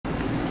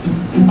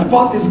I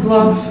bought this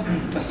glove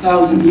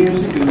 1,000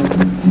 years ago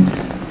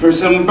for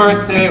some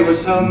birthday or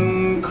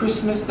some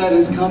Christmas that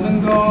has come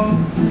and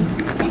gone.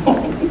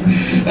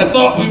 I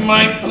thought we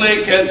might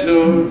play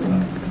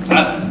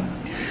catch-up,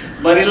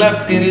 but he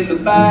left it in the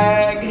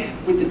bag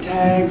with the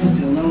tag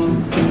still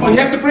on. Oh, you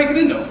have to break it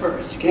in though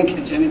first. You can't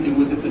catch anything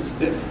with it this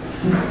stiff.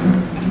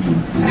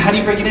 How do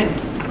you break it in?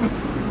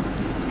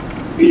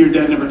 Your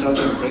dad never taught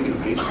you how to break in a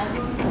baseball?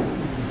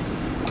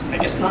 I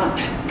guess not.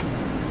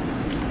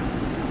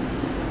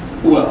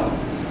 Well,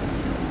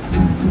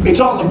 it's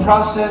all a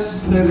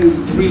process that is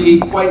really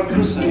quite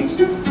precise.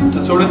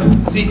 A sort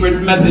of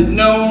secret method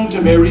known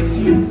to very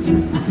few.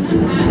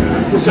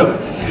 So,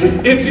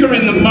 if you're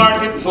in the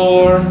market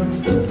for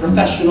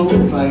professional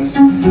advice,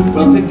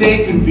 well,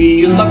 today could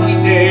be a lucky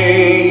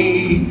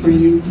day for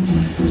you.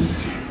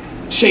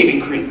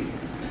 Shaving cream.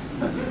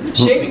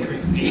 Shaving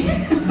cream?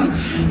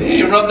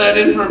 You rub that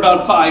in for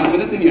about 5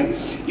 minutes and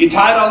you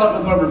tie it all up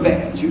with rubber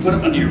bands. You put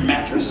it under your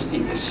mattress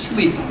and you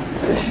sleep on it.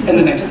 And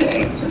the next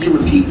day, you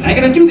repeat. I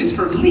gotta do this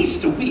for at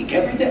least a week,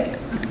 every day.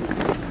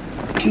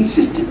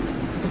 Consistent.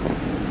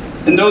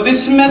 And though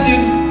this method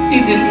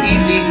isn't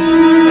easy,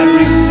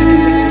 every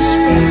second that you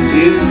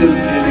spend is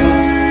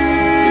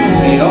gonna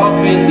pay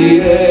off in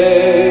the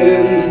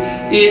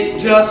end. It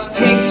just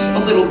takes a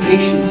little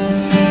patience.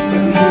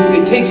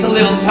 It takes a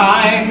little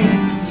time,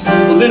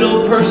 a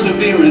little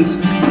perseverance,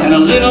 and a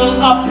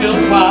little uphill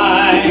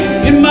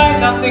climb. You might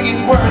not think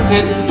it's worth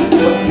it,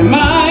 but you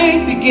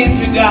might begin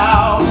to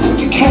doubt. But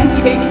you can't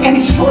take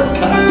any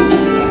shortcuts.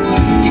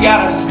 You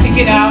gotta stick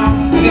it out,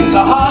 and it's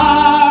the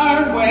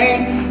hard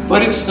way,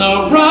 but it's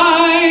the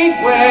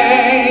right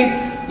way,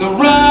 the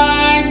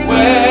right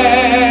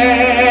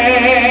way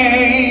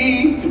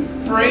to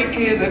break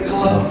in a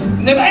glove.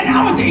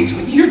 Nowadays,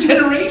 with your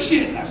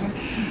generation,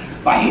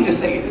 I hate to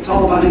say it, it's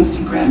all about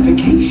instant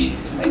gratification.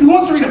 Who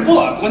wants to read a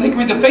book when they can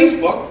read the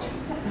Facebook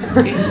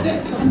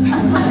instead?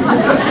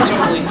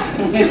 Totally.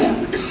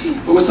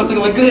 But with something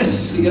like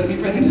this, you gotta be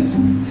ready to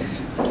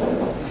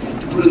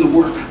put in the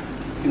work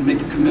and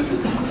make a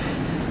commitment.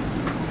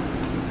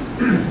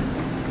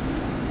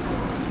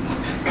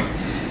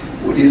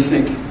 What do you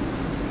think?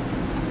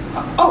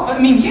 Oh, I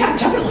mean, yeah,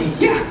 definitely,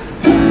 yeah.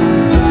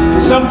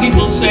 Some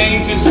people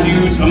say just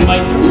use a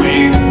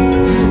microwave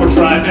or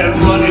try that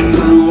running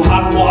through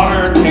hot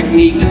water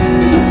technique.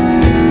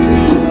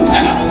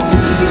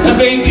 Well,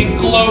 they can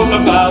gloat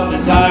about the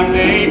time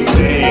they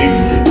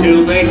saved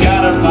till they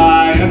gotta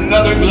buy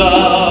another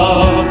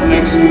glove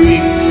next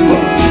week.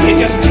 It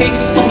just takes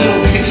a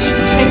little patience.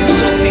 It takes a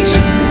little patience.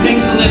 It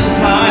takes a little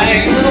time. It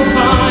takes a little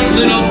time. A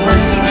little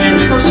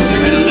perseverance.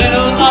 And a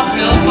little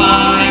uphill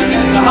climb.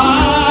 It's the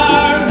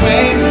hard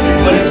way,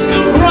 but it's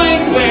the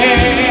right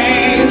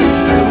way. The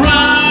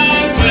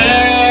right way.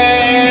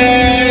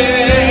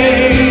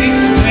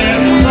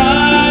 There's a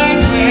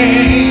right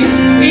way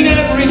in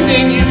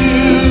everything you do.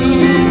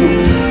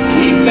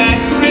 Keep that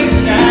grit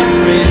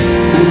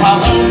and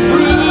follow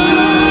through.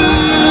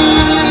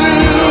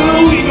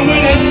 Even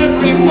when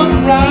everyone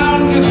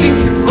around you thinks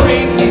you're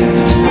crazy.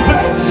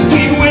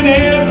 Even when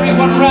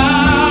everyone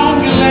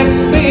around you lets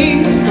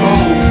things go.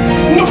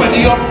 Whether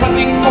you're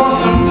prepping for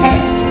some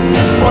test,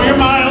 or you're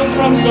miles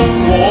from some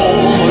goal,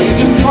 or you're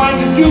just trying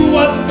to do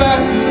what's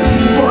best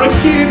for a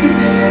kid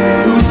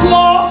who's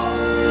lost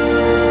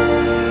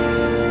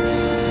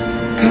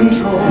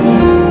control.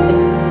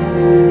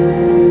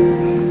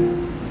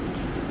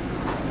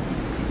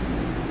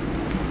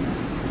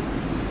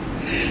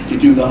 You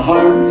do the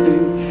hard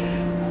thing,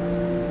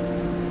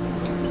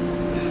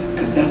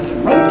 because that's the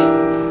right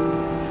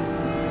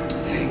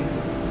thing.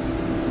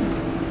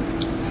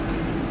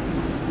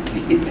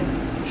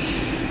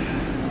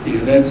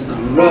 Yeah, that's the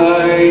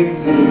right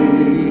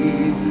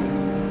thing.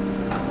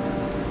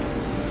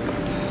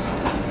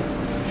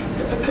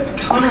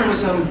 Connor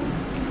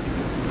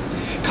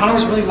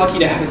was really lucky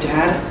to have a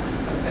dad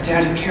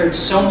who cared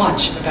so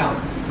much about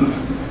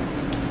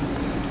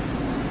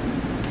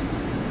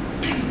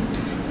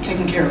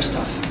taking care of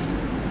stuff.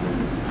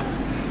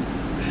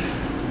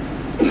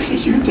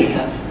 Your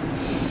dad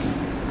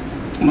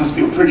must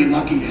feel pretty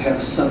lucky to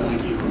have a son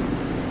like you.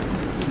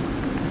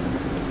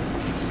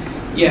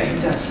 Yeah, he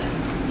does.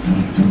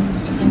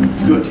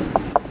 Good.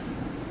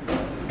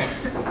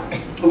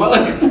 Well,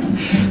 if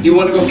you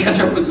want to go catch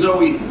up with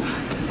Zoe,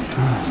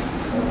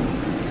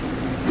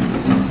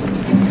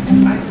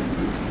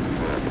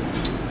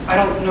 I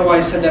don't know why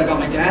I said that about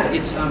my dad.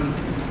 It's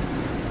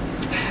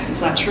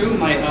not true.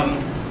 My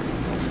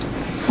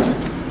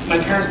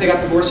parents, they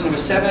got divorced when I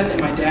was 7,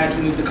 and my dad,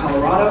 he moved to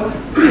Colorado.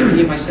 And he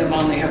and my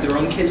stepmom, they have their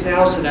own kids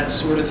now, so that's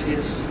sort of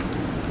his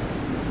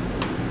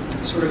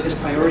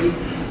priority.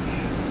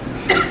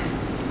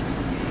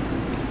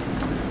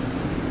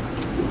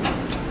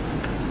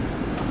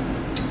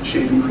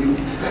 Shaving cream,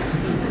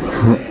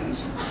 rubber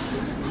bands,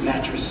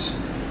 mattress,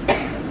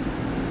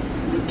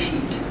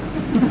 repeat.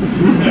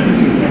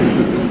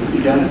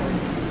 You got it?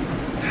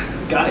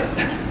 Got it.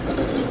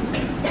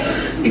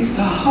 It's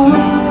the hard way.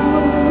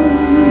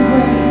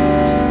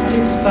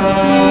 It's the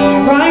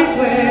right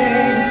way.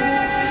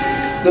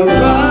 The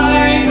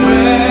right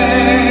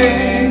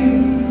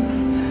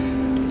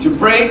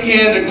break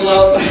in a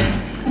glove.